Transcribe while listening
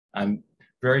I'm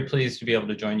very pleased to be able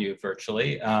to join you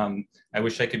virtually. I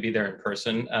wish I could be there in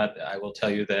person. I will tell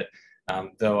you that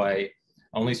though I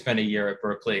only spent a year at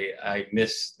Berkeley, I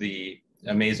miss the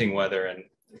amazing weather and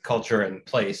culture and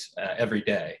place every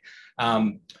day.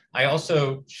 I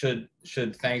also should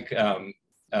thank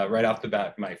right off the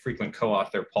bat my frequent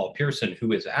co-author, Paul Pearson,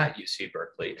 who is at UC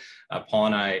Berkeley. Paul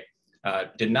and I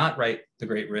did not write The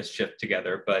Great Risk Shift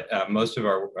together, but most of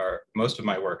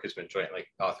my work has been jointly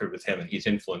authored with him, and he's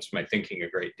influenced my thinking a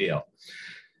great deal.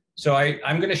 So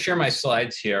I'm going to share my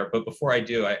slides here, but before I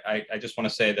do, I just want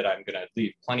to say that I'm going to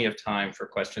leave plenty of time for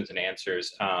questions and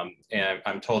answers. And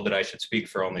I'm told that I should speak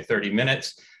for only 30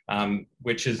 minutes,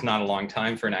 which is not a long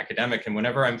time for an academic. And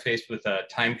whenever I'm faced with a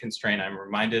time constraint, I'm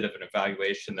reminded of an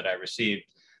evaluation that I received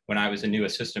when I was a new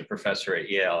assistant professor at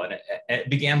Yale. And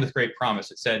it began with great promise.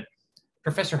 It said,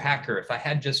 "Professor Hacker, if I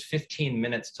had just 15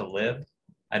 minutes to live,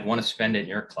 I'd want to spend it in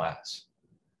your class."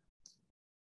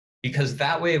 Because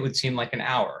that way it would seem like an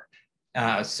hour.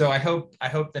 So I hope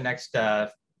the next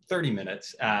 30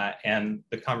 minutes and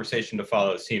the conversation to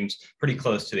follow seems pretty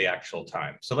close to the actual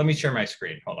time. So let me share my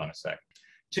screen. Hold on a sec.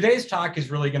 Today's talk is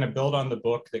really going to build on the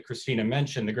book that Christina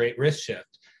mentioned, The Great Risk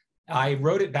Shift. I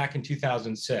wrote it back in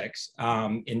 2006.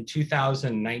 In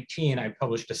 2019, I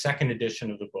published a second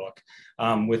edition of the book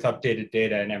with updated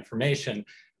data and information.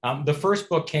 The first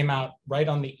book came out right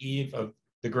on the eve of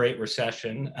the Great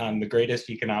Recession, the greatest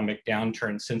economic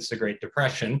downturn since the Great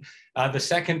Depression. The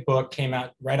second book came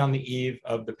out right on the eve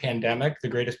of the pandemic, the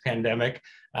greatest pandemic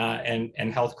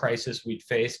and health crisis we'd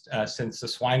faced since the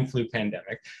swine flu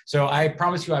pandemic. So I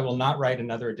promise you I will not write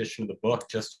another edition of the book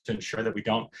just to ensure that we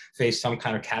don't face some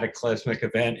kind of cataclysmic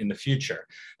event in the future.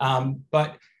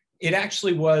 But it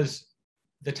actually was,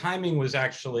 the timing was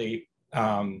actually,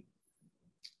 what's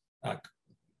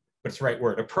the right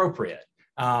word, appropriate.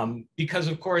 Because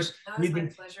of course, it's my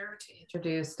pleasure to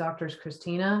introduce Drs.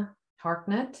 Christina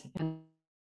Harknett and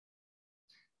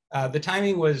the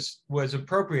timing was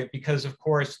appropriate because of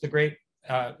course the Great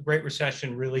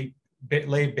Recession really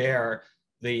laid bare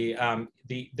the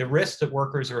risks that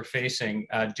workers are facing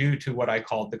due to what I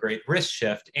called the Great Risk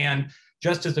Shift. And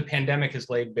just as the pandemic has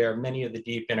laid bare many of the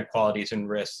deep inequalities and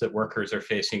risks that workers are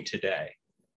facing today.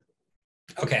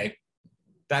 Okay.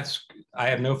 I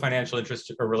have no financial interest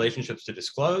or relationships to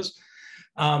disclose.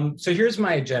 So here's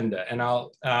my agenda, and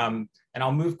I'll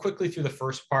move quickly through the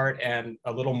first part and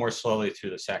a little more slowly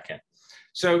through the second.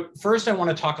 So first, I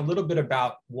want to talk a little bit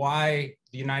about why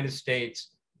the United States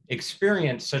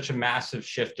experienced such a massive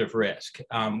shift of risk.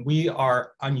 We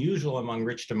are unusual among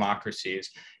rich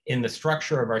democracies in the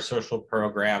structure of our social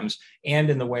programs and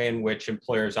in the way in which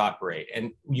employers operate.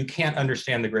 And you can't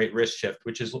understand the Great Risk Shift,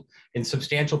 which is in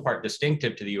substantial part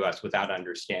distinctive to the US, without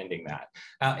understanding that.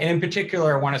 And in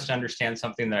particular, I want us to understand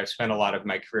something that I've spent a lot of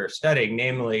my career studying,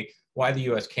 namely why the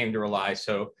US came to rely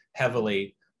so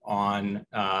heavily on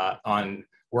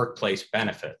workplace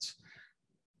benefits.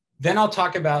 Then I'll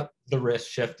talk about the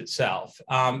risk shift itself.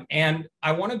 And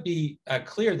I want to be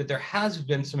clear that there have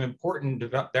been some important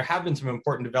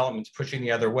developments pushing the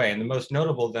other way. And the most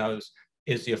notable of those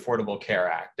is the Affordable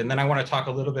Care Act. And then I want to talk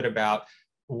a little bit about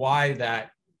why the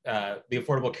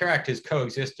Affordable Care Act has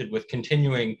coexisted with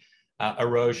continuing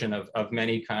erosion of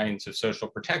many kinds of social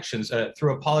protections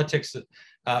through a politics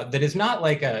that is not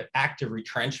like an active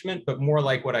retrenchment, but more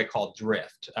like what I call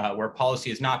drift, where policy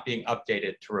is not being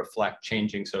updated to reflect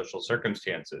changing social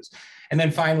circumstances. And then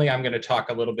finally, I'm going to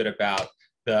talk a little bit about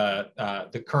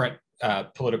the current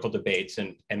political debates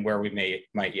and where we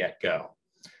might yet go.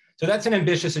 So that's an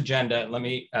ambitious agenda. Let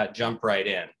me jump right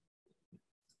in.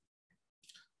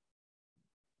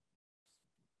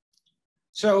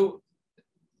 So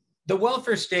the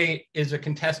welfare state is a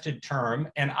contested term,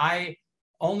 and I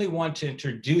only want to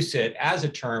introduce it as a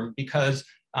term because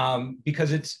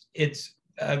it's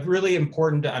really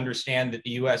important to understand that the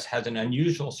US has an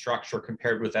unusual structure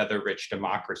compared with other rich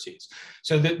democracies.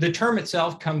 So the term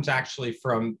itself comes actually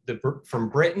from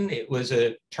Britain. It was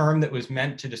a term that was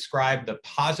meant to describe the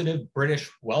positive British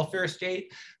welfare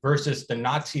state versus the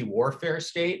Nazi warfare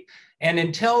state. And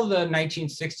until the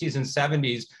 1960s and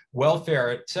 70s,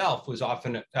 welfare itself was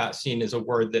often seen as a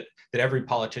word that every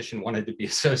politician wanted to be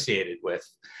associated with.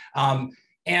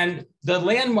 And the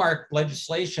landmark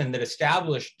legislation that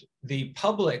established the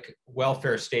public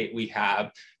welfare state we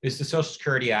have is the Social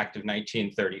Security Act of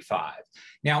 1935.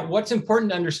 Now, what's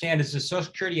important to understand is the Social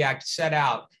Security Act set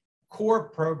out core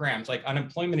programs like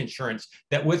unemployment insurance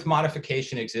that with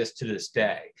modification exist to this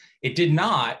day. It did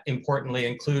not, importantly,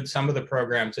 include some of the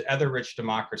programs that other rich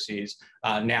democracies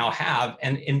now have.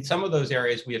 And in some of those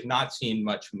areas, we have not seen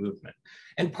much movement.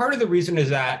 And part of the reason is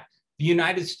that the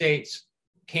United States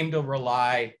came to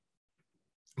rely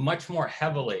much more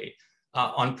heavily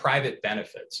on private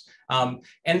benefits.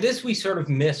 And this we sort of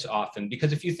miss often,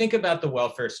 because if you think about the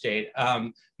welfare state,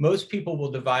 most people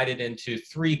will divide it into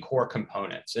three core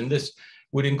components. And this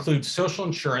would include social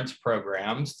insurance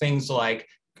programs, things like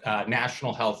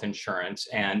national health insurance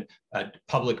and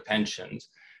public pensions,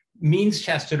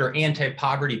 means-tested or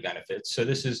anti-poverty benefits. So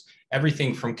this is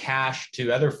everything from cash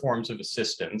to other forms of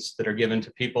assistance that are given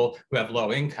to people who have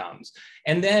low incomes.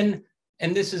 And then,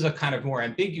 and this is a kind of more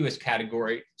ambiguous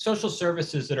category, social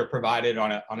services that are provided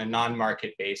on a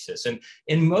non-market basis. And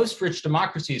in most rich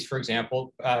democracies, for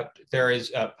example, there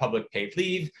is public paid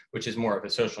leave, which is more of a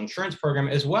social insurance program,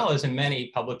 as well as in many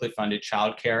publicly funded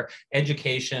childcare.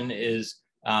 Education is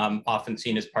often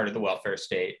seen as part of the welfare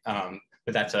state,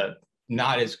 but that's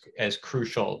not as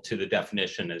crucial to the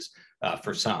definition as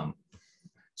for some.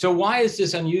 So why is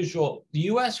this unusual? The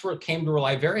US came to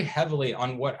rely very heavily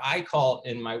on what I call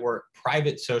in my work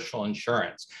private social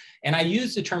insurance. And I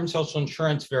use the term social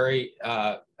insurance very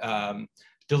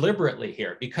deliberately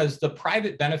here, because the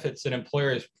private benefits that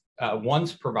employers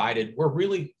once provided were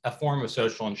really a form of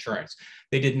social insurance.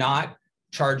 They did not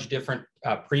charge different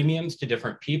premiums to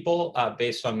different people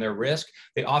based on their risk.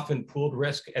 They often pooled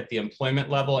risk at the employment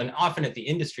level and often at the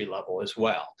industry level as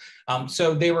well.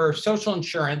 So they were social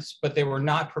insurance, but they were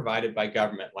not provided by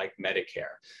government like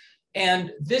Medicare.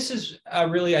 And this is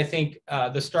really, I think,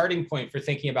 the starting point for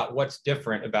thinking about what's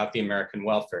different about the American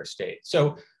welfare state.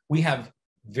 So we have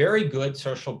very good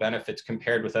social benefits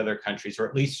compared with other countries, or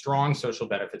at least strong social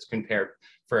benefits compared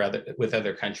with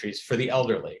other countries for the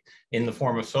elderly in the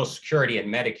form of Social Security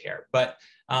and Medicare. But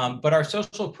our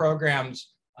social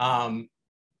programs are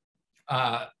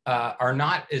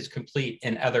not as complete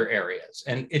in other areas.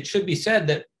 And it should be said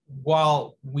that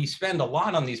while we spend a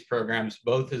lot on these programs,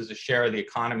 both as a share of the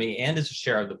economy and as a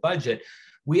share of the budget,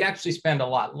 we actually spend a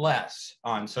lot less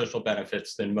on social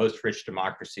benefits than most rich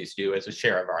democracies do as a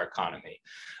share of our economy.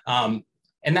 And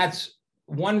that's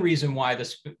one reason why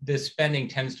this spending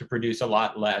tends to produce a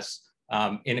lot less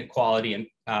inequality and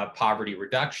poverty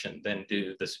reduction than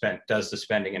does the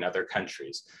spending in other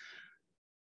countries.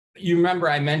 You remember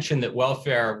I mentioned that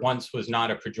welfare once was not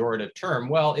a pejorative term.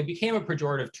 Well, it became a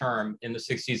pejorative term in the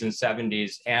 60s and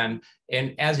 70s. And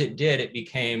as it did, it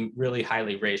became really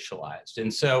highly racialized.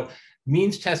 And so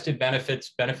means-tested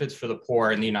benefits for the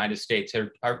poor in the United States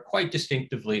are quite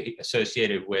distinctively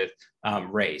associated with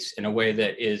race in a way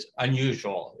that is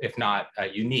unusual, if not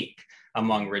unique,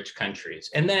 among rich countries.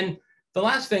 And then the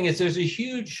last thing is there's a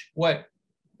huge, what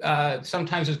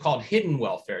sometimes is called hidden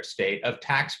welfare state of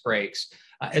tax breaks,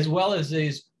 as well as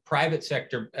these private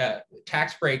sector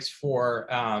tax breaks for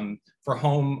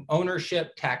home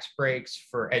ownership, tax breaks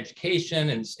for education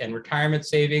and retirement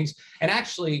savings, and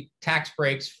actually tax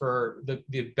breaks for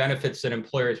the benefits that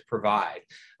employers provide.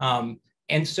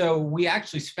 And so we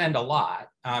actually spend a lot.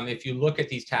 If you look at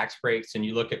these tax breaks and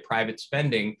you look at private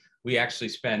spending, we actually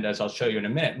spend, as I'll show you in a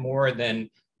minute, more than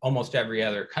almost every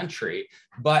other country.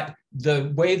 But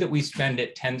the way that we spend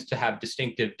it tends to have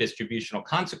distinctive distributional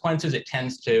consequences. It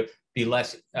tends to be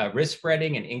less risk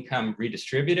spreading and income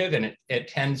redistributive, and it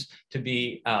tends to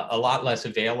be a lot less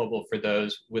available for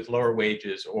those with lower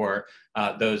wages or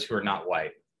those who are not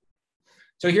white.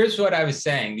 So here's what I was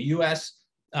saying. The US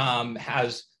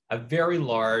has a very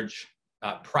large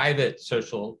private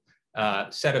social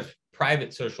set of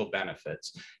private social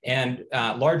benefits, and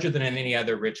larger than in any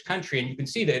other rich country. And you can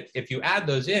see that if you add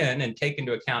those in and take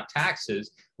into account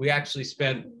taxes, we actually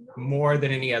spend more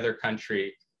than any other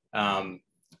country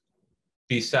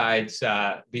besides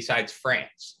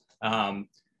France.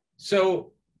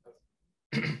 So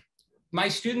my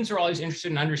students are always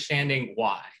interested in understanding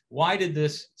why. Why did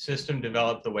this system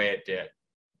develop the way it did?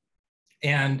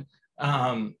 And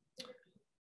hold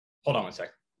on one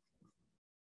second.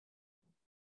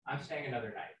 I'm staying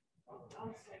another night.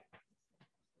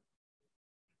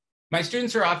 My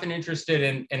students are often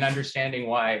interested in understanding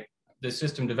why the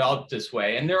system developed this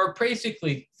way. And there are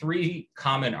basically three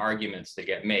common arguments that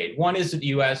get made. One is that the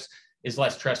US is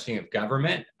less trusting of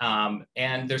government.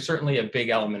 And there's certainly a big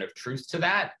element of truth to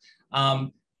that.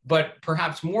 But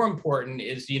perhaps more important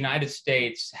is the United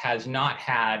States has not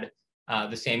had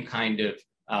the same kind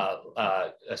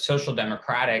of social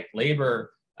democratic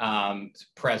labor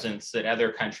presence that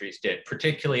other countries did,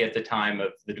 particularly at the time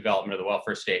of the development of the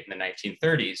welfare state in the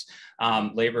 1930s.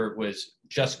 Labor was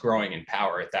just growing in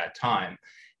power at that time.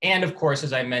 And of course,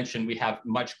 as I mentioned, we have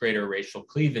much greater racial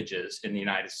cleavages in the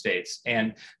United States.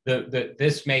 And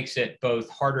this makes it both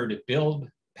harder to build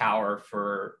power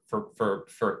for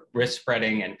risk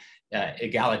spreading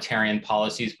egalitarian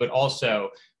policies, but also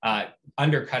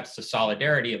undercuts the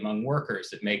solidarity among workers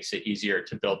that makes it easier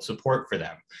to build support for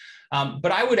them.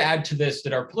 But I would add to this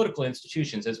that our political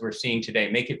institutions, as we're seeing today,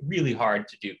 make it really hard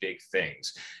to do big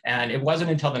things. And it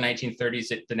wasn't until the 1930s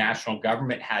that the national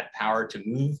government had power to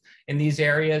move in these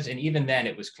areas. And even then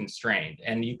it was constrained.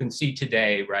 And you can see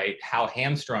today, right, how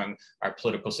hamstrung our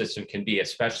political system can be,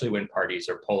 especially when parties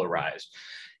are polarized.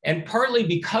 And partly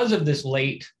because of this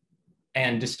late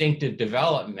and distinctive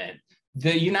development,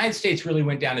 the United States really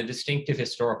went down a distinctive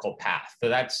historical path. So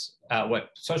that's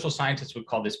what social scientists would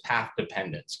call this path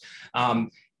dependence.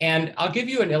 And I'll give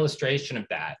you an illustration of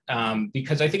that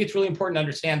because I think it's really important to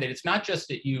understand that it's not just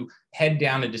that you head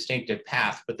down a distinctive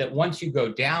path, but that once you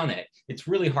go down it, it's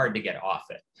really hard to get off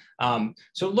it.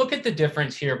 So look at the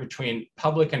difference here between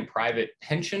public and private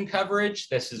pension coverage.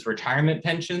 This is retirement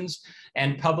pensions,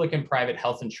 and public and private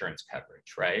health insurance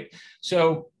coverage, right?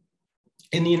 So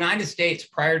in the United States,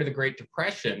 prior to the Great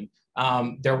Depression,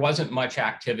 there wasn't much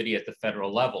activity at the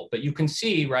federal level. But you can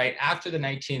see, right, after the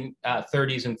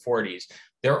 1930s and 40s,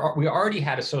 we already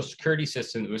had a Social Security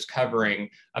system that was covering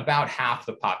about half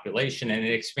the population, and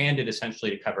it expanded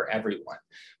essentially to cover everyone.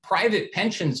 Private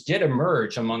pensions did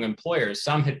emerge among employers.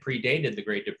 Some had predated the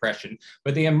Great Depression,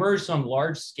 but they emerged on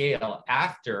large scale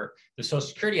after the Social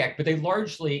Security Act, but they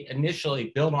largely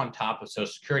initially built on top of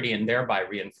Social Security and thereby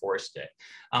reinforced it.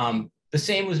 The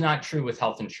same was not true with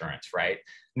health insurance, right?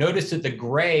 Notice that the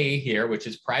gray here, which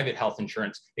is private health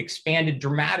insurance, expanded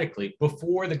dramatically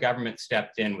before the government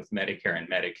stepped in with Medicare and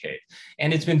Medicaid.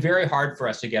 And it's been very hard for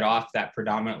us to get off that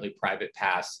predominantly private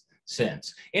path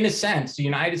since. In a sense, the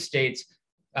United States,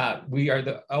 we are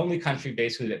the only country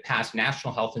basically that passed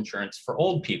national health insurance for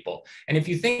old people. And if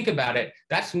you think about it,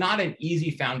 that's not an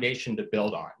easy foundation to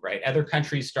build on, right? Other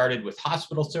countries started with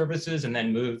hospital services and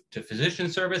then moved to physician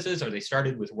services, or they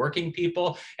started with working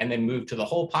people and then moved to the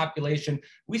whole population.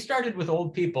 We started with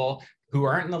old people who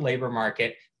aren't in the labor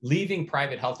market, leaving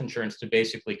private health insurance to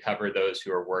basically cover those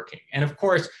who are working. And of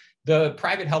course, the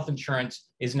private health insurance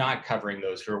is not covering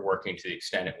those who are working to the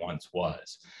extent it once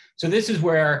was. So this is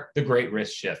where the great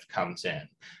risk shift comes in.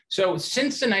 So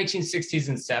since the 1960s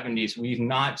and 70s, we've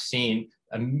not seen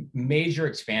major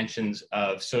expansions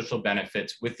of social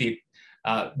benefits with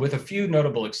a few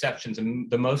notable exceptions, and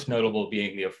the most notable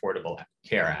being the Affordable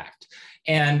Care Act.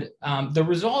 And the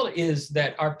result is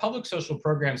that our public social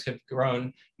programs have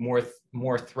grown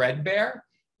more threadbare,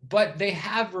 but they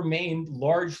have remained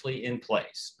largely in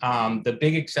place. The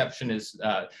big exception is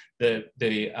the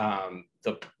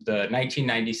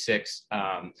 1996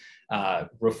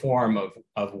 reform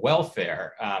of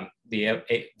welfare,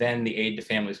 then the Aid to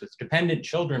Families with Dependent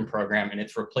Children program, and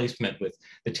its replacement with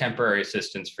the Temporary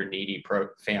Assistance for Needy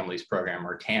Families program,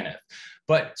 or TANF.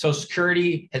 But Social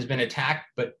Security has been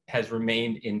attacked, but has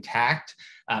remained intact.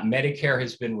 Medicare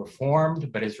has been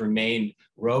reformed, but has remained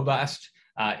robust,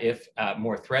 if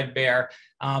more threadbare.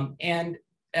 And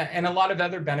a lot of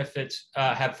other benefits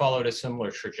have followed a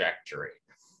similar trajectory.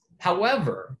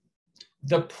 However,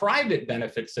 the private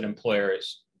benefits that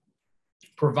employers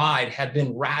provide have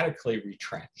been radically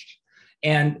retrenched.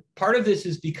 And part of this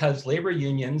is because labor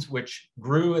unions, which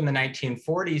grew in the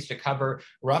 1940s to cover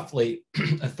roughly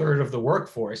a third of the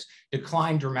workforce,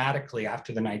 declined dramatically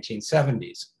after the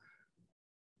 1970s.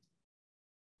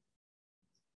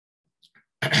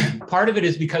 Part of it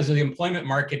is because of the employment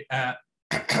market,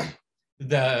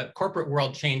 the corporate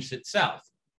world changed itself,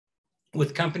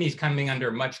 with companies coming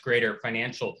under much greater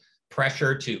financial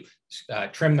pressure to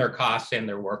trim their costs and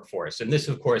their workforce. And this,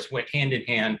 of course, went hand in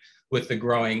hand with the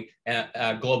growing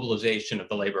globalization of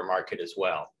the labor market as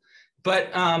well. But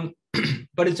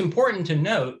it's important to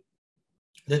note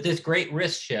that this great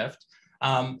risk shift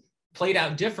played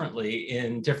out differently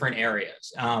in different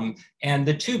areas. And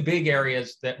the two big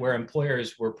areas where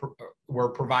employers were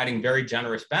providing very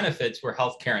generous benefits were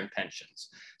healthcare and pensions.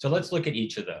 So let's look at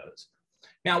each of those.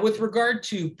 Now, with regard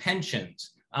to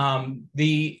pensions,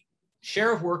 the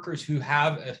share of workers who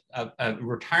have a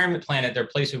retirement plan at their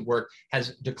place of work has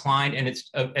declined, and it's,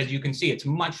 as you can see, it's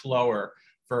much lower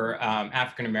for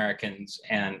African Americans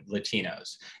and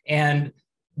Latinos. And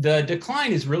the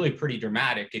decline is really pretty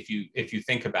dramatic if you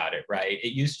think about it, right?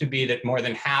 It used to be that more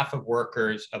than half of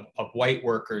workers, of white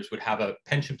workers, would have a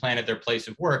pension plan at their place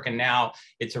of work, and now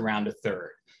it's around a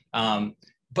third.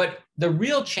 But the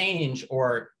real change,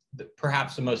 or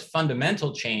perhaps the most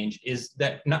fundamental change, is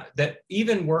that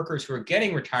even workers who are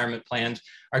getting retirement plans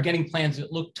are getting plans that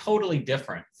look totally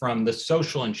different from the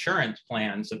social insurance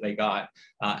plans that they got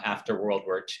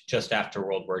just after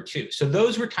World War II. So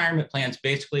those retirement plans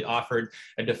basically offered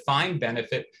a defined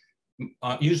benefit,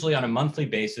 usually on a monthly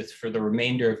basis, for the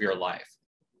remainder of your life.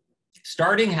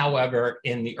 Starting, however,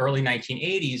 in the early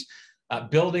 1980s,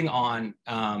 building on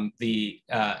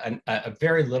a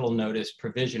very little notice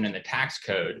provision in the tax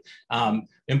code,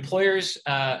 employers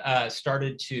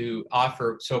started to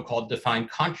offer so-called defined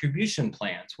contribution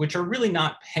plans, which are really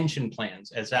not pension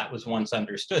plans as that was once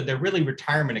understood. They're really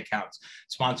retirement accounts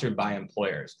sponsored by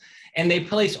employers. And they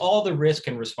place all the risk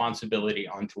and responsibility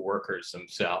onto workers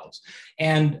themselves.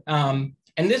 And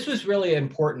this was really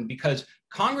important because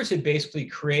Congress had basically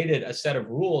created a set of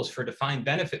rules for defined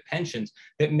benefit pensions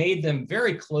that made them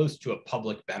very close to a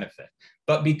public benefit.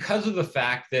 But because of the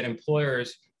fact that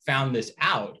employers found this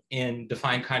out in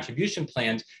defined contribution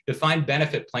plans, defined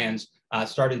benefit plans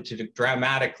started to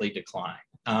dramatically decline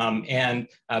and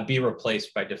be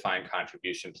replaced by defined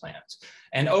contribution plans.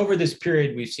 And over this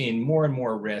period, we've seen more and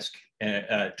more risk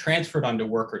transferred onto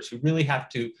workers who really have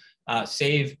to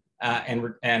save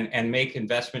and make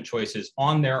investment choices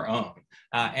on their own.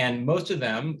 And most of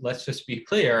them, let's just be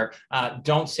clear,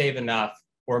 don't save enough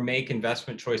or make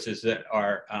investment choices that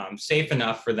are safe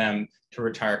enough for them to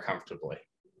retire comfortably.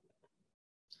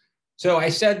 So I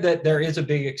said that there is a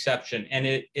big exception, and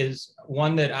it is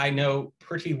one that I know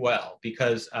pretty well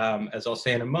because, as I'll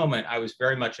say in a moment, I was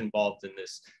very much involved in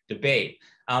this debate.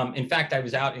 In fact, I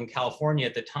was out in California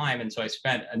at the time, and so I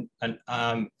spent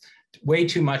way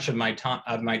too much of my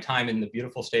time in the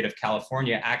beautiful state of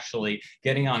California actually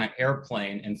getting on an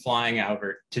airplane and flying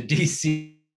over to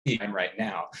DC right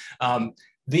now.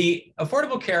 The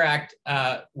Affordable Care Act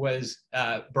was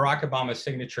Barack Obama's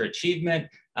signature achievement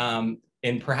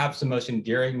in perhaps the most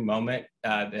endearing moment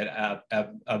of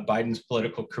Biden's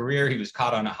political career. He was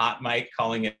caught on a hot mic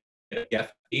calling it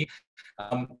PhD.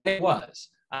 It was.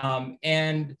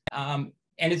 And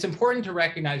it's important to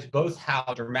recognize both how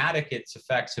dramatic its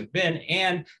effects have been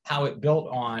and how it built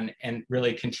on and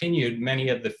really continued many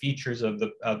of the features of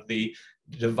the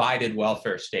divided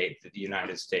welfare state that the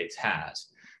United States has.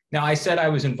 Now, I said I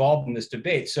was involved in this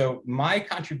debate, so my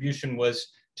contribution was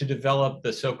to develop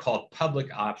the so-called public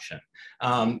option.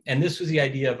 And this was the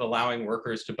idea of allowing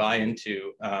workers to buy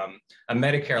into a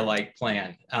Medicare-like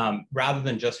plan rather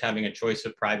than just having a choice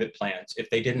of private plans if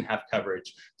they didn't have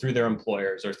coverage through their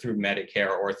employers or through Medicare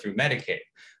or through Medicaid.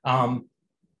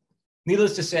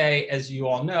 Needless to say, as you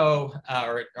all know,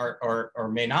 or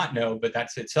may not know, but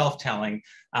that's itself telling,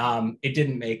 it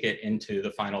didn't make it into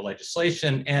the final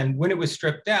legislation. And when it was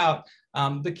stripped out,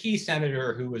 the key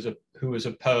senator who was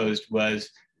opposed was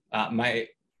my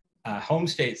home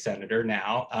state senator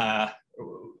now,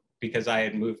 because I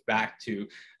had moved back to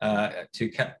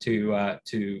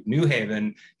New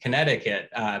Haven, Connecticut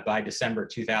by December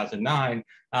 2009.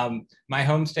 My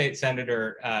home state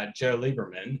senator Joe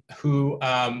Lieberman, who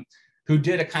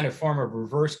did a kind of form of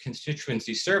reverse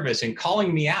constituency service in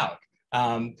calling me out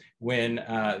when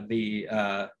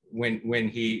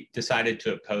he decided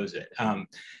to oppose it.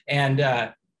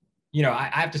 You know, I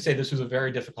have to say this was a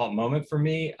very difficult moment for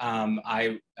me.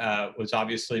 I was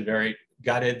obviously very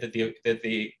gutted that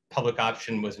the public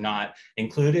option was not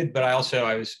included, but I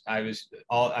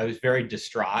was very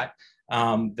distraught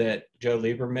that Joe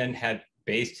Lieberman had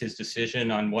based his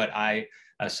decision on what I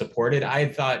supported. I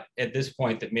had thought at this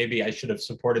point that maybe I should have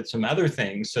supported some other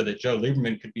things so that Joe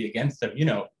Lieberman could be against them, you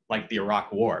know, like the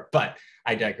Iraq War, but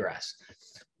I digress.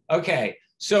 Okay,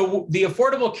 so the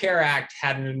Affordable Care Act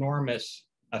had an enormous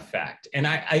effect. And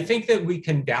I think that we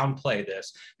can downplay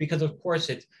this because, of course,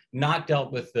 it's not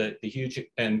dealt with the huge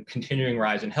and continuing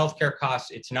rise in healthcare costs.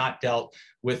 It's not dealt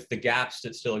with the gaps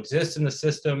that still exist in the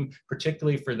system,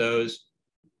 particularly for those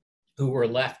who were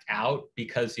left out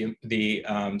because the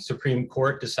Supreme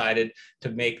Court decided to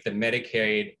make the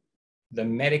Medicaid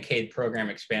program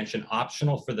expansion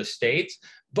optional for the states,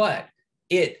 but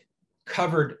it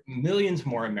covered millions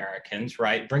more Americans,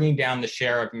 right? Bringing down the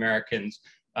share of Americans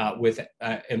with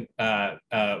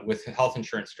health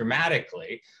insurance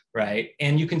dramatically, right?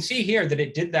 And you can see here that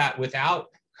it did that without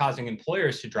causing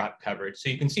employers to drop coverage. So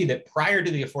you can see that prior to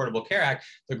the Affordable Care Act,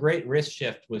 the great risk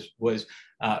shift was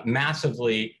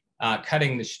massively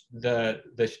cutting the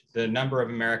number of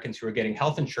Americans who are getting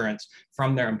health insurance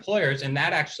from their employers, and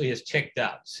that actually has ticked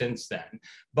up since then.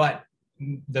 But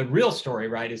the real story,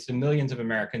 right, is the millions of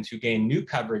Americans who gain new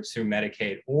coverage through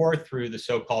Medicaid or through the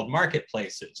so-called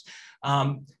marketplaces.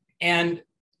 And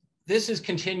this has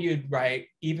continued, right,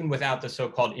 even without the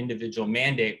so-called individual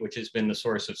mandate, which has been the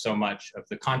source of so much of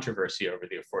the controversy over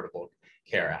the Affordable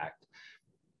Care Act.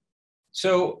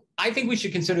 So I think we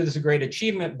should consider this a great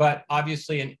achievement, but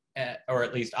obviously, or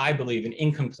at least I believe, an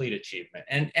incomplete achievement.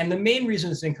 And the main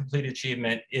reason it's incomplete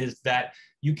achievement is that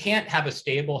you can't have a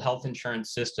stable health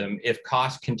insurance system if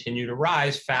costs continue to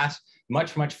rise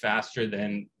much faster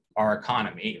than our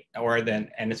economy,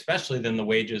 and especially than the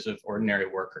wages of ordinary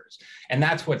workers. And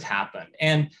that's what's happened.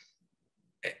 And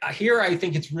here, I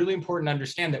think it's really important to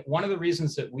understand that one of the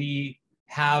reasons that we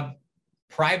have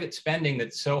private spending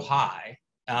that's so high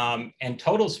and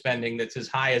total spending that's as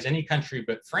high as any country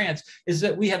but France is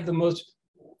that we have the most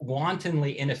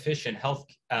wantonly inefficient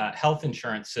health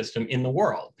insurance system in the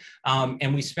world.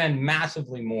 And we spend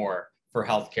massively more for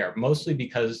healthcare, mostly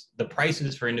because the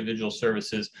prices for individual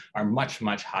services are much,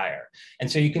 much higher.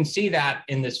 And so you can see that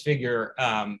in this figure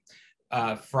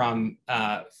from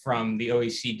the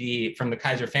OECD, from the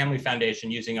Kaiser Family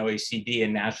Foundation using OECD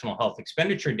and national health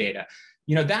expenditure data.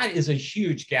 You know, that is a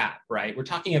huge gap, right? We're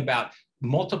talking about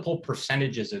multiple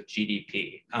percentages of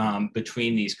GDP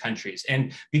between these countries.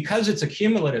 And because it's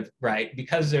accumulative, right,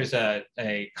 because there's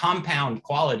a compound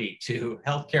quality to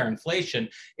healthcare inflation,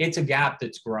 it's a gap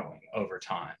that's growing over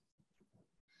time.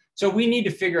 So we need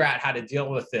to figure out how to deal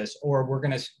with this, or we're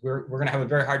gonna have a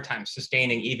very hard time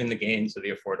sustaining even the gains of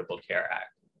the Affordable Care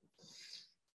Act.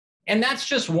 And that's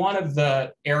just one of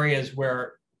the areas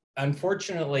where,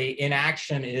 unfortunately,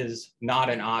 inaction is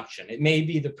not an option. It may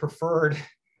be the preferred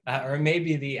or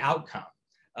maybe the outcome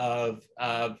of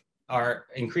our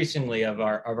increasingly of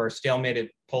our stalemated,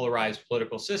 polarized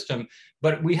political system.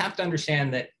 But we have to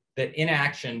understand that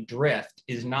inaction, drift,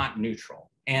 is not neutral.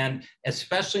 And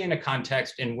especially in a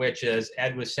context in which, as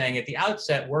Ed was saying at the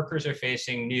outset, workers are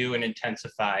facing new and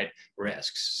intensified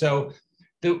risks. So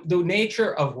the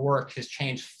nature of work has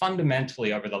changed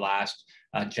fundamentally over the last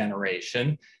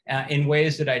generation in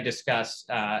ways that I discuss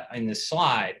in this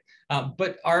slide.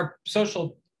 But our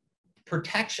social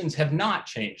protections have not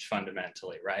changed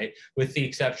fundamentally, right? With the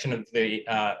exception of the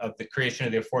creation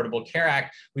of the Affordable Care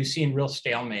Act, we've seen real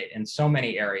stalemate in so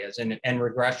many areas and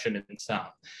regression in some.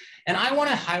 And I want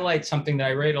to highlight something that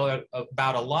I write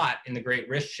about a lot in the Great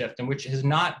Risk Shift, and which has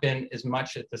not been as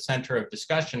much at the center of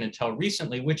discussion until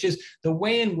recently, which is the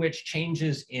way in which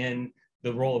changes in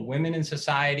the role of women in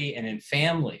society and in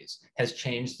families has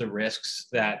changed the risks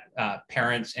that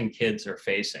parents and kids are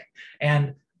facing.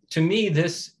 And to me,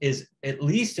 this is at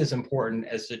least as important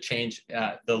as the change,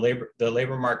 the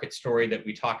labor market story that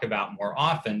we talk about more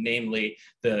often, namely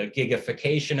the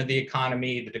gigification of the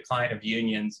economy, the decline of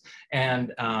unions,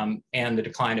 and the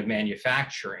decline of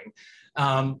manufacturing.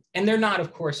 And they're not,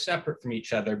 of course, separate from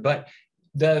each other. But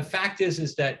the fact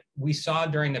is that we saw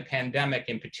during the pandemic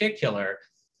in particular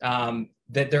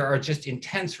that there are just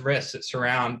intense risks that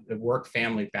surround the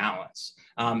work-family balance.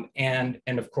 And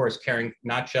of course, caring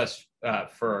not just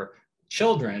for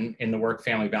children in the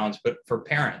work-family balance, but for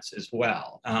parents as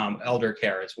well, elder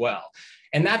care as well.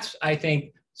 And that's, I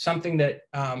think, something that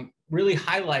really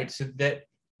highlights that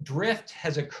drift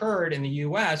has occurred in the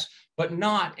US, but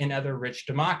not in other rich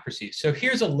democracies. So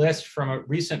here's a list from a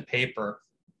recent paper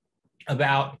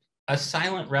about a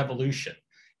silent revolution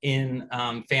in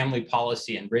family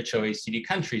policy in rich OECD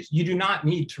countries. You do not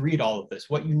need to read all of this.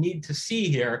 What you need to see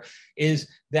here is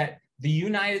that the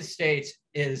United States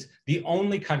is the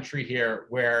only country here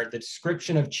where the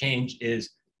description of change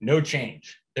is no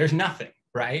change. There's nothing,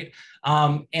 right?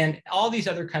 And all these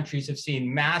other countries have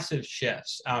seen massive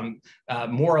shifts,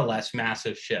 more or less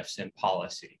massive shifts in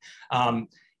policy.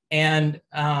 And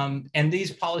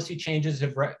these policy changes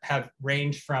have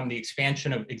ranged from the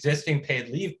expansion of existing paid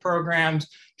leave programs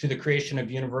to the creation of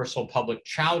universal public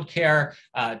childcare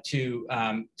to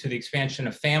the expansion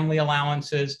of family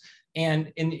allowances.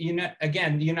 And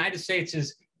again, the United States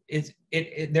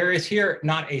there is here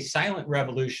not a silent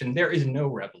revolution, there is no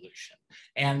revolution.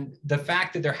 And the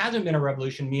fact that there hasn't been a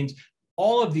revolution means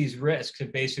all of these risks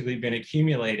have basically been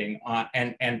accumulating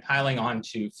and piling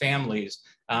onto families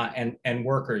and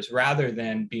workers rather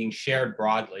than being shared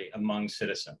broadly among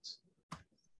citizens.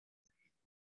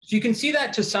 So you can see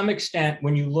that to some extent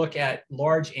when you look at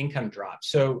large income drops.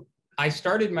 So I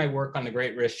started my work on the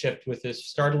Great Risk Shift with this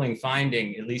startling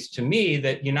finding, at least to me,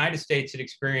 that the United States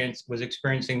was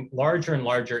experiencing larger and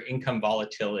larger income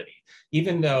volatility,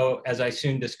 even though, as I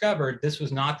soon discovered, this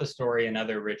was not the story in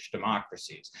other rich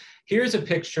democracies. Here's a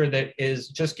picture that is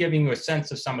just giving you a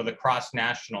sense of some of the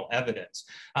cross-national evidence.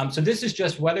 So this is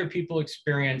just whether people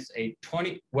experience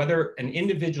whether an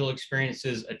individual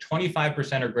experiences a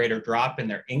 25% or greater drop in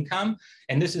their income,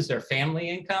 and this is their family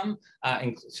income.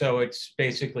 So it's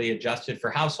basically adjusted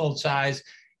for household size.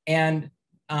 And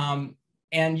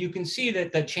you can see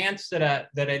that the chance that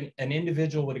an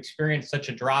individual would experience such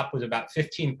a drop was about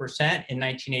 15% in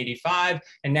 1985,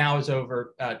 and now is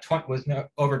over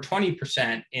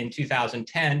 20% in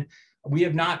 2010. We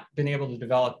have not been able to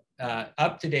develop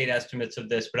up-to-date estimates of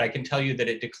this, but I can tell you that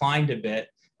it declined a bit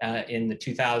in the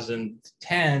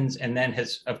 2010s, and then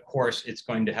of course, it's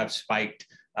going to have spiked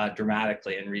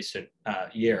dramatically in recent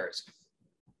years.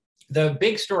 The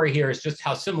big story here is just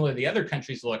how similar the other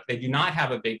countries look. They do not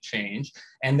have a big change,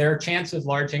 and their chance of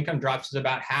large income drops is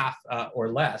about half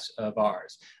or less of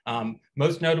ours.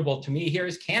 Most notable to me here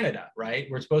is Canada, right?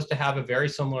 We're supposed to have a very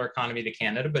similar economy to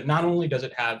Canada, but not only does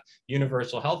it have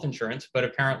universal health insurance, but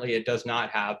apparently it does not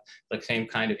have the same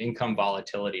kind of income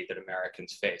volatility that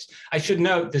Americans face. I should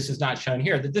note, this is not shown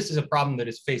here, that this is a problem that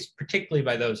is faced particularly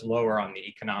by those lower on the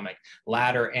economic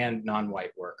ladder and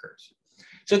non-white workers.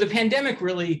 So the pandemic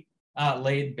really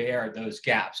laid bare those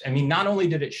gaps. I mean, not only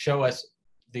did it show us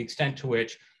the extent to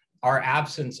which our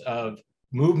absence of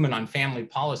movement on family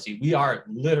policy, we are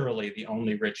literally the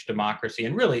only rich democracy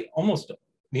and really almost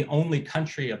the only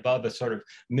country above a sort of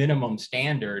minimum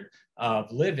standard of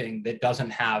living that doesn't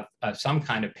have some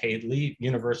kind of paid leave,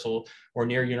 universal or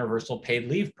near universal paid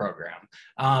leave program.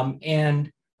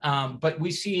 But we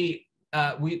see,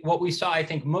 what we saw, I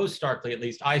think most starkly, at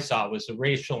least I saw, was the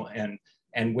racial and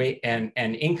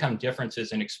income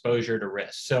differences in exposure to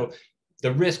risk. So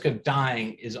the risk of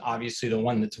dying is obviously the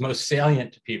one that's most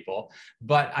salient to people.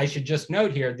 But I should just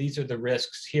note here, these are the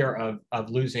risks here of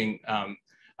losing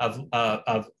of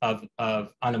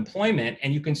unemployment,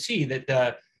 and you can see that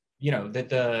the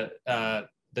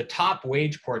top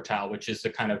wage quartile, which is the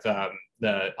kind of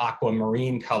the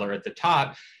aquamarine color at the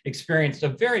top, experienced a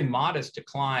very modest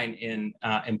decline in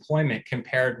employment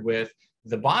compared with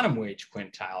the bottom wage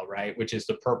quintile, right, which is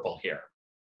the purple here,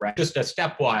 right? Just a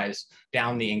stepwise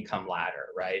down the income ladder,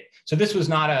 right? So this was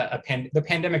not the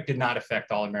pandemic did not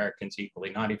affect all Americans equally,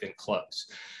 not even close.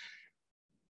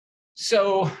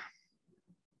 So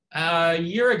a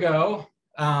year ago,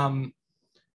 I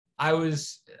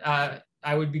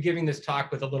would be giving this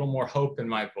talk with a little more hope in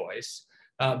my voice,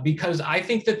 because I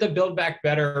think that the Build Back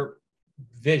Better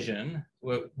vision,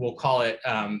 we'll call it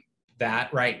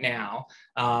that right now,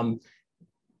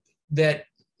 that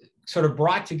sort of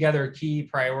brought together key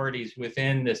priorities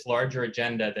within this larger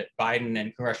agenda that Biden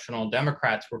and congressional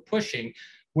Democrats were pushing,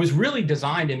 was really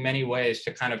designed in many ways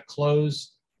to kind of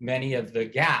close many of the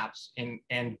gaps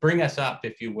and bring us up,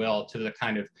 if you will, to the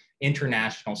kind of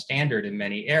international standard in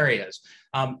many areas.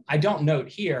 I don't note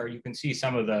here, you can see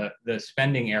some of the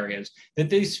spending areas, that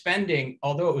these spending,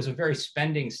 although it was a very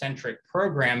spending-centric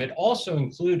program, it also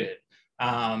included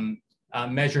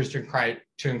measures to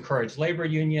encourage labor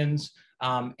unions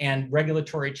and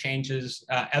regulatory changes,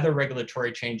 other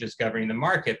regulatory changes governing the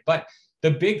market. But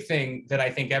the big thing that I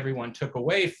think everyone took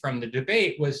away from the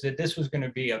debate was that this was going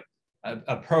to be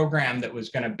a program that was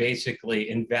going to basically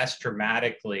invest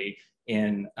dramatically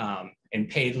in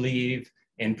paid leave,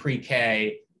 in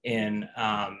pre-K, in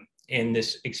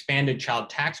this expanded child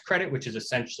tax credit, which is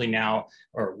essentially now,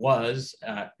 or was,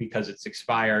 because it's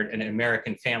expired, an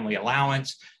American Family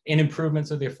Allowance, in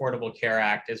improvements of the Affordable Care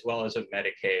Act, as well as of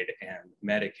Medicaid and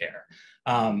Medicare.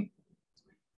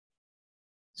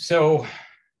 So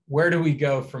where do we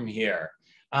go from here?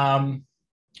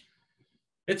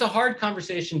 It's a hard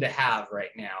conversation to have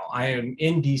right now. I am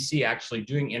in DC actually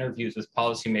doing interviews with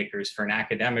policymakers for an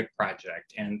academic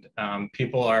project, and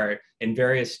people are in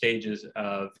various stages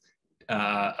of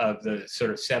the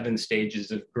sort of 7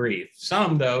 stages of grief.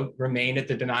 Some, though, remain at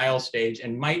the denial stage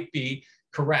and might be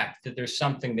correct that there's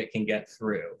something that can get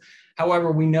through.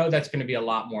 However, we know that's going to be a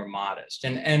lot more modest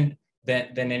and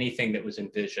than anything that was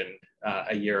envisioned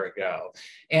a year ago.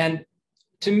 And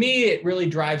to me, it really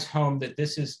drives home that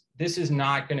this is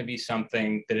not going to be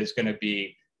something that is going to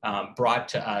be brought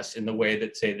to us in the way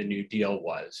that, say, the New Deal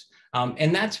was.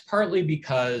 And that's partly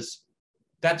because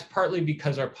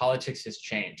our politics has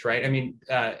changed, right? I mean,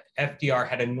 FDR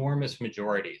had enormous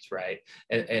majorities, right,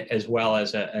 as well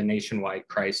as a nationwide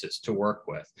crisis to work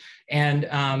with, and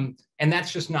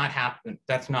that's just not happened.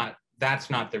 That's not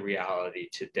the reality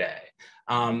today.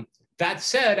 That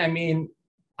said, I mean,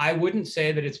 I wouldn't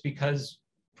say that it's because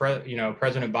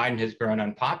President Biden has grown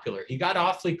unpopular. He got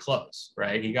awfully close,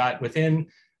 right? He got within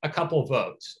a couple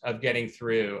votes of getting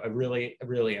through a really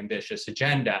ambitious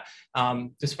agenda,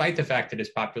 despite the fact that his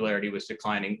popularity was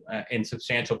declining in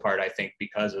substantial part, I think,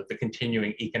 because of the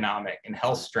continuing economic and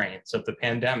health strains of the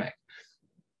pandemic.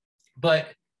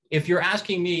 But if you're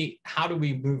asking me, how do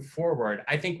we move forward?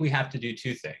 I think we have to do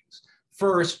 2 things.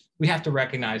 First, we have to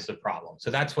recognize the problem. So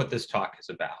that's what this talk is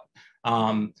about.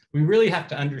 We really have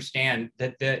to understand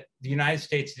that the United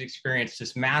States has experienced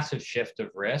this massive shift of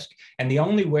risk, and the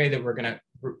only way that we're going to,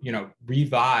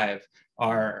 revive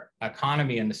our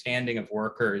economy and the standing of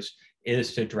workers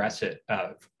is to address it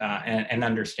and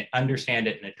understand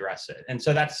it and address it. And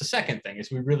so that's the second thing,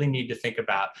 is we really need to think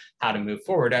about how to move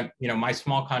forward. My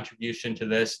small contribution to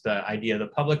this, the idea of the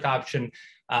public option,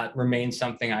 remains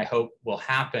something I hope will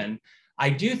happen. I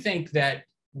do think that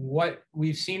what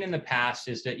we've seen in the past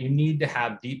is that you need to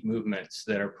have deep movements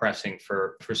that are pressing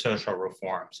for social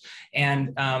reforms.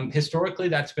 And historically,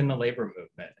 that's been the labor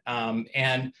movement.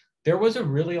 And there was a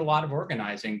lot of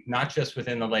organizing, not just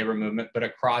within the labor movement, but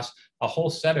across a whole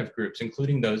set of groups,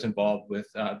 including those involved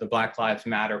with the Black Lives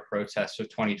Matter protests of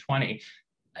 2020.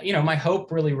 You know, my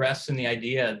hope really rests in the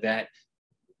idea that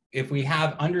if we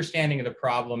have understanding of the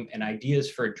problem and ideas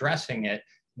for addressing it,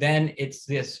 then it's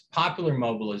this popular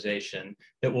mobilization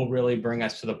that will really bring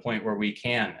us to the point where we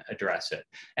can address it.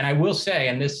 And I will say,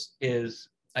 and this is,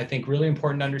 I think, really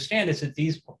important to understand, is that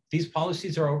these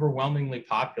policies are overwhelmingly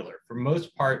popular. For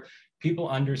most part, people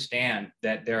understand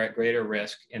that they're at greater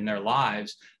risk in their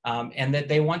lives, and that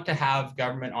they want to have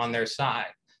government on their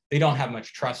side. They don't have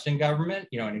much trust in government,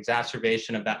 you know, an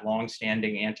exacerbation of that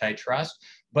longstanding antitrust,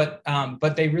 but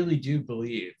they really do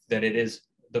believe that it is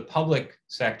the public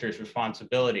sector's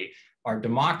responsibility, our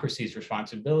democracy's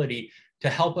responsibility, to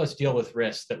help us deal with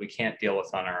risks that we can't deal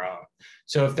with on our own.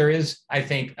 So if there is, I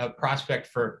think, a prospect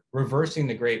for reversing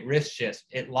the great risk shift,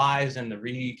 it lies in the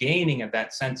regaining of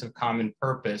that sense of common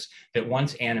purpose that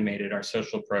once animated our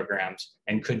social programs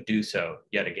and could do so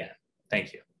yet again.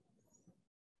 Thank you.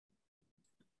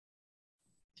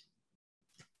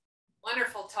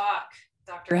 Wonderful talk,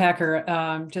 Dr.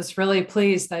 Hecker. Just really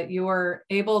pleased that you were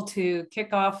able to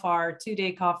kick off our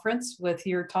two-day conference with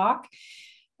your talk,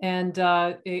 and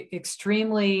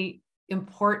extremely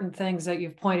important things that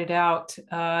you've pointed out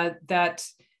that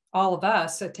all of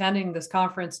us attending this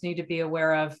conference need to be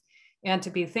aware of and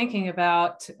to be thinking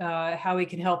about how we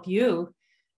can help you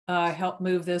help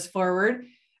move this forward,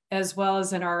 as well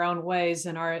as in our own ways,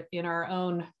 in our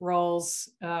own roles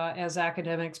as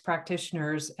academics,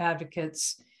 practitioners,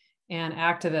 advocates, and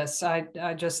activists.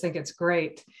 I just think it's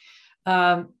great.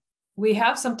 We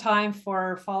have some time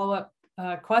for follow-up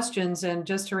questions, and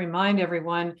just to remind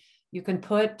everyone, you can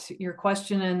put your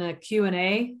question in the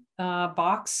Q&A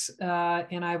box,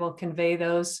 and I will convey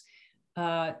those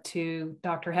to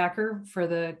Dr. Hecker for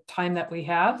the time that we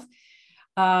have.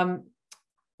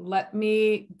 Let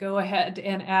me go ahead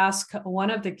and ask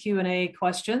one of the Q&A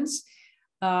questions.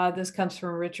 This comes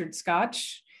from Richard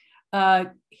Scotch.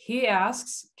 He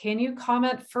asks, can you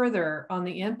comment further on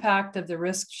the impact of the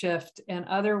risk shift and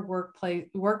other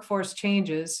workforce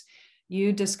changes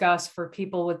you discuss for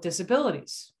people with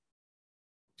disabilities?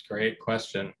 Great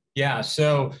question. Yeah,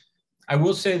 so I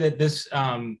will say that this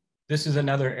is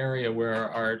another area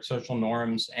where our social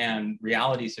norms and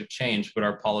realities have changed, but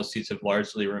our policies have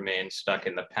largely remained stuck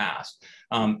in the past.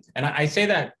 And I say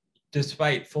that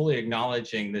despite fully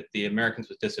acknowledging that the Americans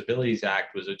with Disabilities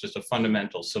Act was just a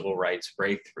fundamental civil rights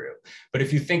breakthrough. But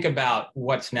if you think about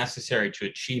what's necessary to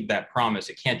achieve that promise,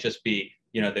 it can't just be,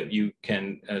 you know, that you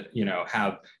can, you know,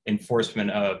 have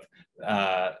enforcement of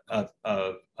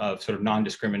sort of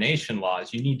non-discrimination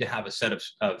laws. You need to have a set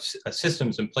of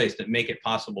systems in place that make it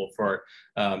possible for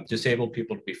disabled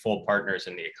people to be full partners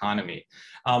in the economy.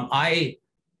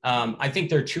 I think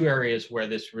there are two areas where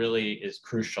this really is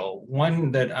crucial.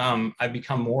 One that I've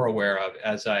become more aware of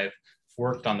as I've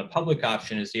worked on the public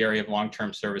option is the area of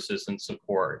long-term services and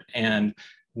support. And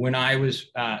when I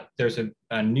was, there's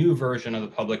a new version of the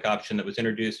public option that was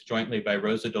introduced jointly by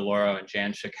Rosa DeLauro and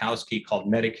Jan Schakowsky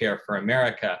called Medicare for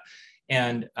America.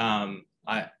 And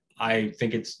I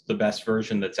think it's the best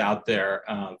version that's out there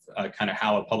of kind of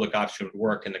how a public option would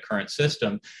work in the current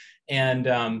system.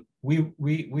 And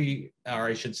we, or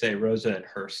I should say Rosa and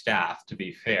her staff, to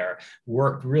be fair,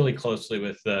 worked really closely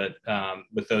with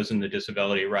those in the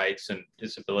disability rights and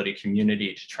disability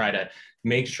community to try to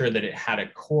make sure that it had a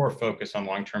core focus on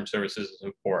long-term services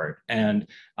and support. And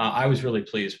I was really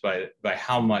pleased by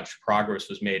how much progress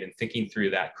was made in thinking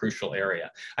through that crucial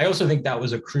area. I also think that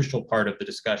was a crucial part of the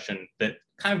discussion that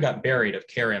kind of got buried of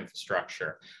care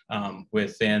infrastructure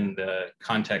within the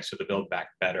context of the Build Back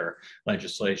Better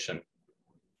legislation.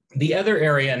 The other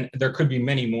area, and there could be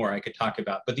many more I could talk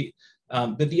about, but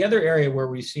the other area where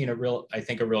we've seen a real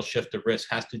shift of risk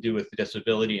has to do with the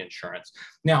disability insurance.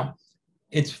 Now,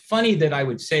 it's funny that I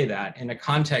would say that in a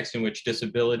context in which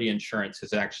disability insurance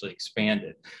has actually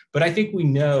expanded. But I think we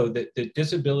know that the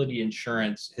disability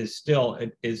insurance is still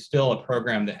a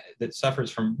program that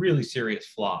suffers from really serious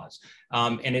flaws.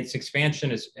 And its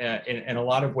expansion is, in a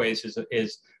lot of ways,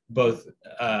 is both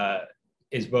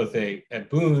a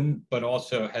boon, but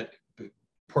also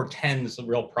portends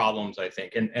real problems, I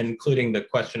think, and including the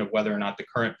question of whether or not the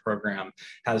current program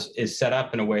is set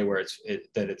up in a way where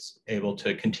it's able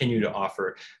to continue to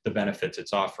offer the benefits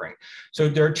it's offering. So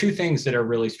there are two things that are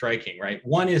really striking, right?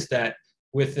 One is that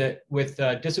with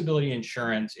disability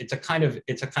insurance, it's a kind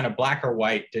of black or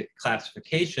white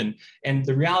classification. And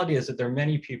the reality is that there are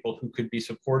many people who could be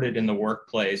supported in the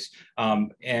workplace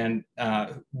and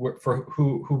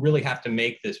who really have to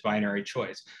make this binary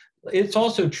choice. It's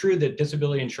also true that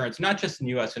disability insurance, not just in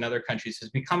the U.S. and other countries,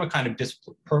 has become a kind of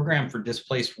program for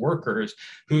displaced workers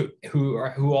who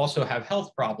also have health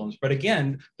problems. But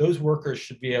again, those workers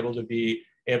should be able to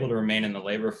remain in the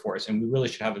labor force, and we really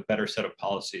should have a better set of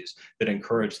policies that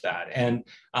encourage that, and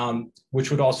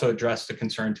which would also address the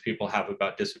concerns people have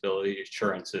about disability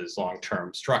insurance's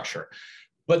long-term structure.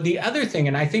 But the other thing,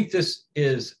 and I think this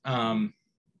is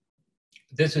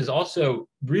also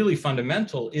really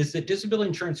fundamental, is that disability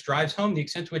insurance drives home the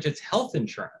extent to which it's health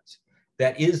insurance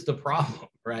that is the problem,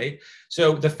 right?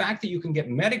 So the fact that you can get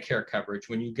Medicare coverage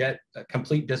when you get a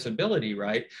complete disability,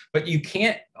 right? But you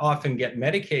can't often get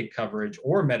Medicaid coverage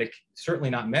or certainly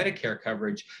not Medicare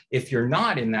coverage if you're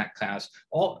not in that class,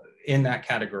 in that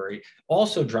category,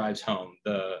 also drives home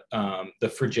the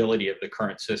fragility of the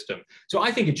current system. So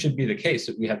I think it should be the case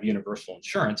that we have universal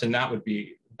insurance, and that would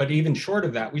be, but even short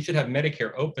of that, we should have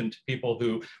Medicare open to people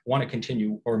who want to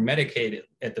continue, or Medicaid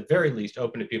at the very least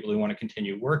open to people who want to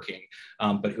continue working,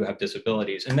 but who have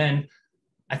disabilities. And then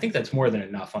I think that's more than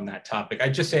enough on that topic.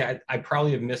 I'd just say I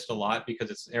probably have missed a lot because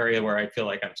it's an area where I feel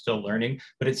like I'm still learning,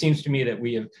 but it seems to me that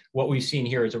what we've seen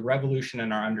here is a revolution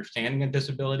in our understanding of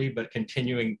disability, but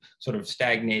continuing sort of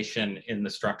stagnation in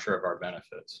the structure of our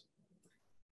benefits.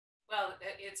 Well,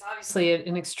 it's obviously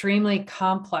an extremely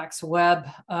complex web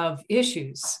of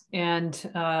issues. And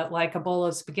like a bowl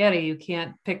of spaghetti, you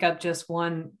can't pick up just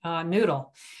one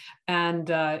noodle and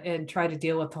try to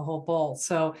deal with the whole bowl.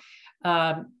 So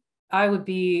I would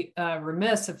be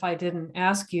remiss if I didn't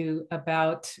ask you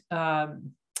about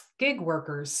gig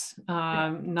workers,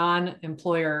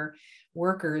 non-employer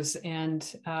workers. And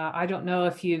I don't know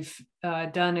if you've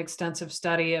done extensive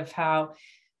study of how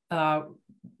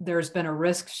there's been a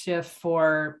risk shift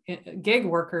for gig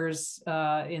workers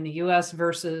in the US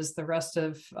versus the rest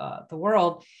of the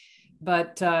world.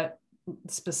 But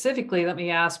specifically, let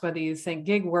me ask whether you think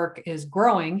gig work is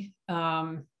growing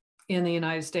in the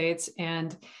United States,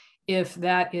 and if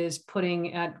that is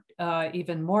putting at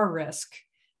even more risk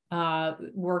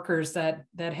workers that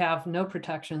have no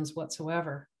protections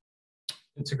whatsoever.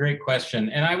 It's a great question.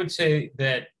 And I would say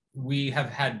that we have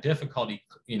had difficulty,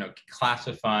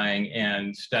 classifying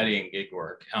and studying gig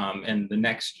work. And the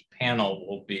next panel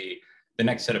will be, the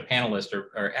next set of panelists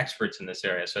are experts in this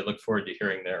area. So I look forward to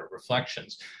hearing their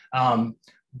reflections.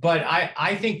 But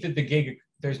I think that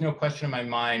there's no question in my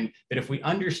mind that if we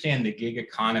understand the gig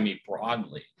economy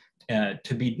broadly,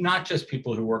 to be not just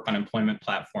people who work on employment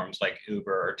platforms like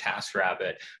Uber or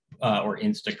TaskRabbit or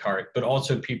Instacart, but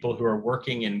also people who are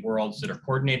working in worlds that are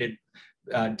coordinated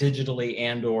digitally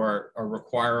and or are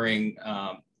requiring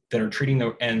that are treating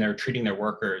their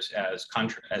workers as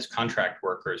contract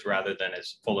workers rather than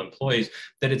as full employees,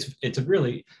 that it's a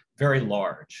really very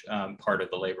large part of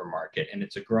the labor market, and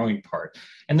it's a growing part.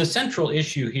 And the central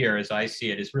issue here, as I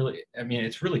see it, is really,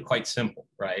 it's really quite simple,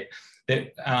 right?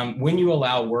 That when you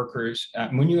allow employers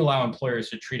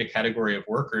to treat a category of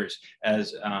workers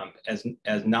as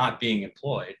not being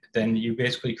employed, then you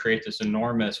basically create this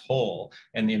enormous hole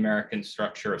in the American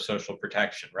structure of social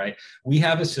protection, right? We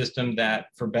have a system that,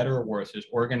 for better or worse, is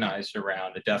organized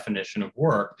around a definition of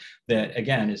work that,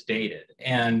 again, is dated.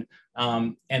 And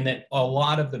that a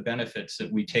lot of the benefits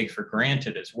that we take for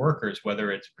granted as workers,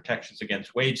 whether it's protections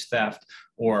against wage theft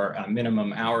or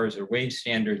minimum hours or wage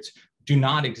standards, do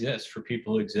not exist for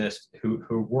people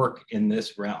who work in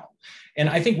this realm. And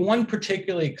I think one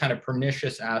particularly kind of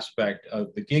pernicious aspect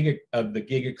of the gig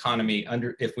economy,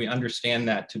 if we understand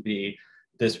that to be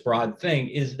this broad thing,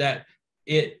 is that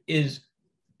it is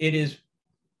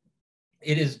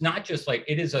not just like,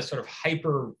 it is a sort of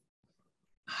hyperactive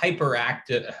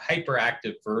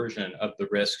version of the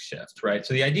risk shift, right?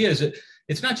 So the idea is that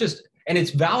it's not just, and it's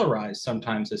valorized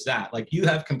sometimes as that, like you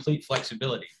have complete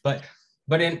flexibility, but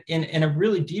in a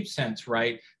really deep sense,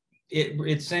 right,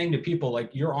 it's saying to people, like,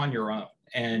 you're on your own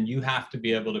and you have to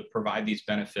be able to provide these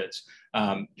benefits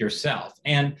yourself.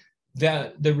 And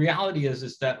the reality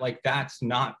is that, like, that's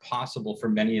not possible for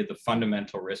many of the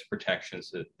fundamental risk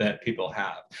protections that people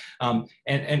have.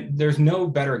 And there's no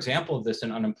better example of this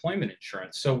than unemployment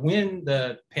insurance. So when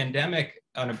the pandemic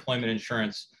unemployment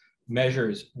insurance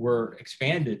measures were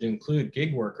expanded to include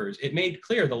gig workers, it made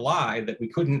clear the lie that we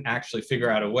couldn't actually figure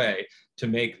out a way to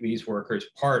make these workers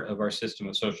part of our system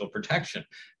of social protection.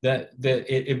 That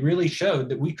it really showed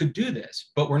that we could do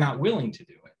this, but we're not willing to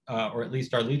do it, or at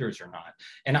least our leaders are not.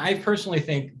 And I personally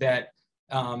think that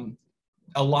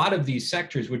a lot of these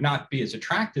sectors would not be as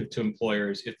attractive to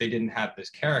employers if they didn't have this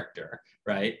character,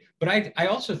 right? But I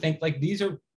also think like these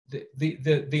are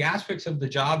the aspects of the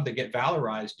job that get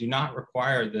valorized do not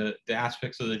require the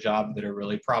aspects of the job that are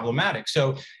really problematic.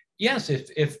 So yes,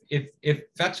 if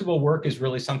flexible work is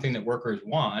really something that workers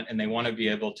want and they want to be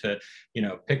able to,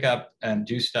 pick up and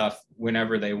do stuff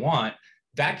whenever they want,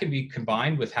 that can be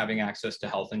combined with having access to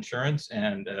health insurance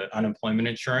and unemployment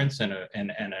insurance and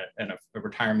a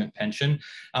retirement pension.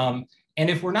 And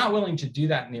if we're not willing to do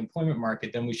that in the employment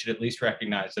market, then we should at least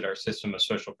recognize that our system of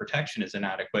social protection is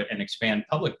inadequate and expand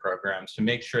public programs to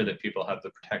make sure that people have the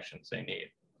protections they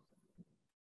need.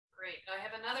 Great. I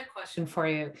have another question for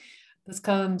you. This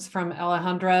comes from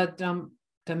Alejandra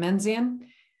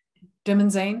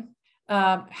Demenzane.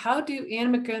 How do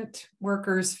immigrant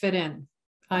workers fit in?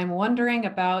 I'm wondering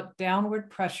about downward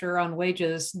pressure on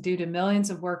wages due to millions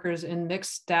of workers in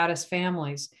mixed status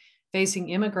families facing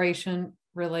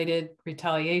immigration-related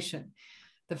retaliation.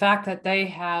 The fact that they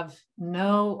have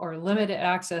no or limited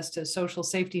access to social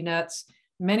safety nets,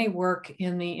 many work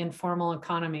in the informal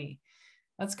economy.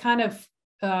 That's kind of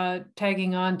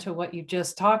tagging on to what you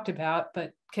just talked about,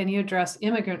 but can you address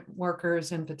immigrant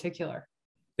workers in particular?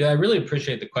 Yeah, I really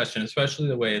appreciate the question, especially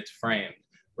the way it's framed.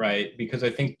 Right? Because I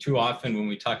think too often when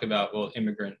we talk about, well,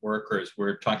 immigrant workers,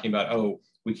 we're talking about, oh,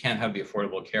 we can't have the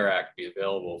Affordable Care Act be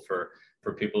available for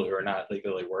people who are not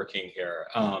legally working here,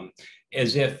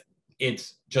 as if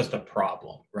it's just a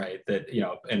problem, right? That,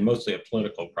 and mostly a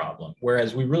political problem.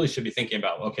 Whereas we really should be thinking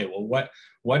about, okay, well,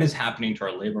 what is happening to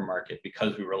our labor market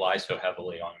because we rely so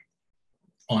heavily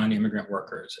on immigrant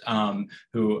workers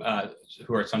who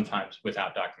are sometimes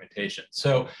without documentation.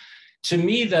 So to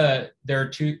me, there are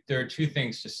two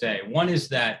things to say. One is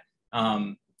that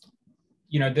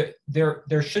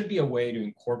there should be a way to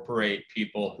incorporate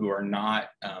people who are not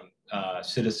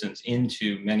citizens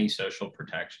into many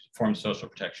forms of social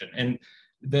protection. And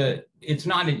it's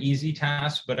not an easy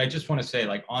task, but I just want to say,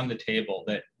 like, on the table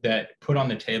that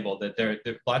there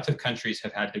lots of countries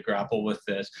have had to grapple with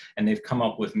this, and they've come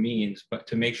up with means, but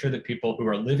to make sure that people who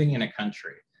are living in a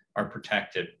country are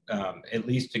protected, at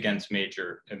least against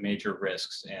major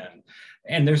risks.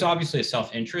 And there's obviously a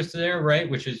self-interest there, right?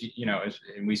 Which is,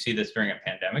 and we see this during a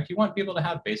pandemic, you want people to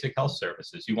have basic health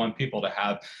services. You want people to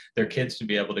have their kids to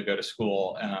be able to go to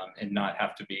school and not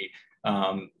have to be,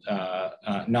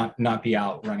 not be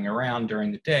out running around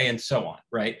during the day and so on,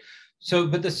 right? So,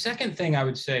 but the second thing I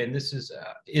would say, and this is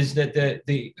that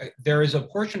there is a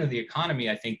portion of the economy,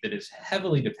 I think, that is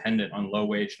heavily dependent on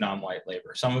low-wage, non-white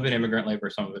labor. Some of it immigrant labor,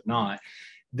 some of it not.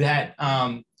 That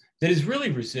has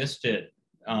really resisted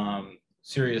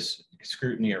serious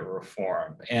scrutiny or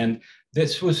reform. And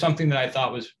this was something that I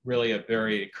thought was really a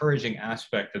very encouraging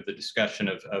aspect of the discussion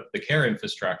of the care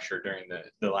infrastructure during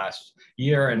the last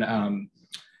year.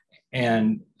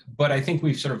 But I think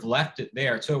we've sort of left it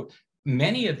there. So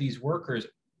many of these workers,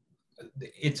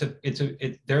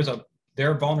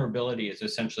 their vulnerability is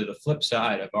essentially the flip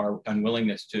side of our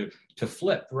unwillingness to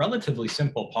flip relatively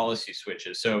simple policy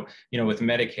switches. So, with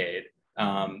Medicaid,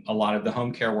 a lot of the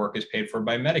home care work is paid for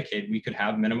by Medicaid. We could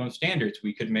have minimum standards.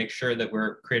 We could make sure that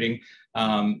we're creating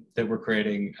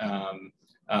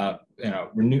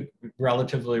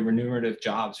relatively remunerative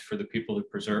jobs for the people who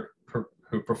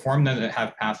perform them, that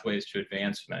have pathways to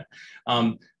advancement.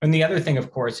 And the other thing,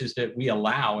 of course, is that we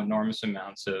allow enormous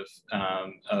amounts of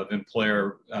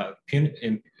employer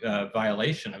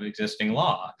violation of existing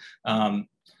law.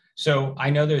 So I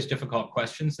know there's difficult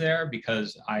questions there,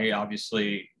 because I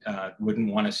obviously wouldn't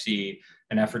want to see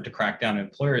an effort to crack down on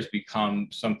employers become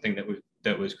something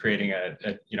that was creating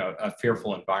a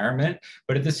fearful environment.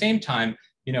 But at the same time,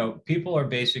 people are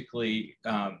basically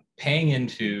paying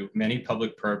into many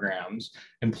public programs.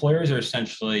 Employers are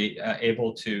essentially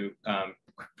able to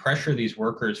pressure these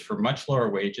workers for much lower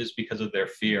wages because of their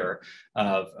fear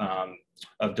of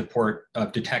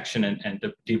detection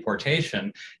and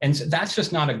deportation. And so that's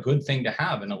just not a good thing to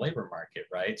have in a labor market,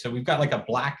 right? So we've got like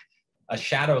a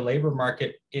shadow labor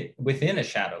market within a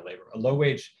shadow labor, a low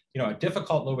wage, a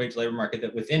difficult low wage labor market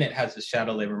that within it has a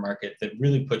shadow labor market that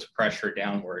really puts pressure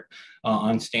downward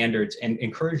on standards and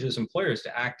encourages employers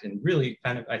to act in really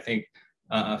kind of, I think,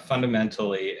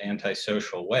 fundamentally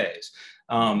antisocial ways.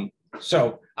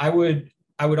 So I would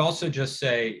also just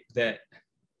say that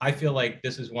I feel like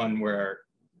this is one where,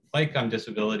 like on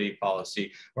disability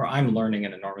policy, where I'm learning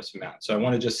an enormous amount. So I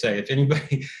want to just say, if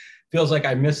anybody feels like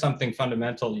I missed something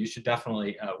fundamental, you should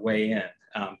definitely weigh in.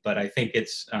 But I think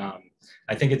it's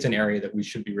an area that we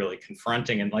should be really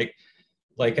confronting. And like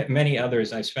many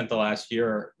others, I've spent the last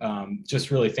year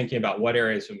just really thinking about what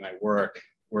areas of my work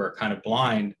were kind of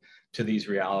blind to these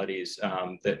realities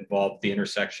that involve the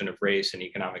intersection of race and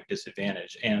economic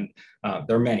disadvantage. And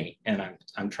there are many, and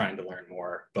I'm trying to learn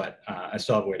more, but I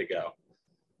still have a way to go.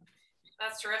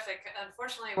 That's terrific.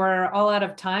 Unfortunately, we're all out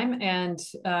of time, and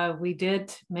we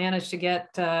did manage to get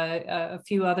a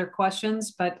few other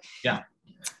questions, but yeah,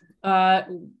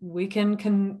 we can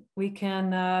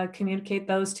communicate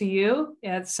those to you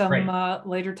at some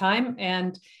later time.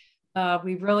 And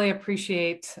we really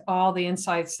appreciate all the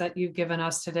insights that you've given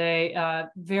us today.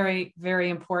 Very,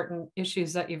 very important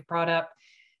issues that you've brought up.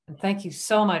 And thank you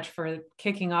so much for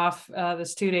kicking off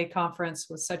this two-day conference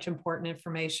with such important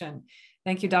information.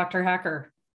 Thank you, Dr.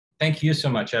 Hacker. Thank you so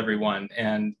much, everyone.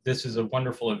 And this is a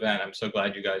wonderful event. I'm so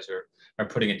glad you guys are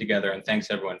putting it together. And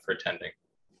thanks, everyone, for attending.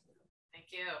 Thank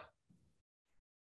you.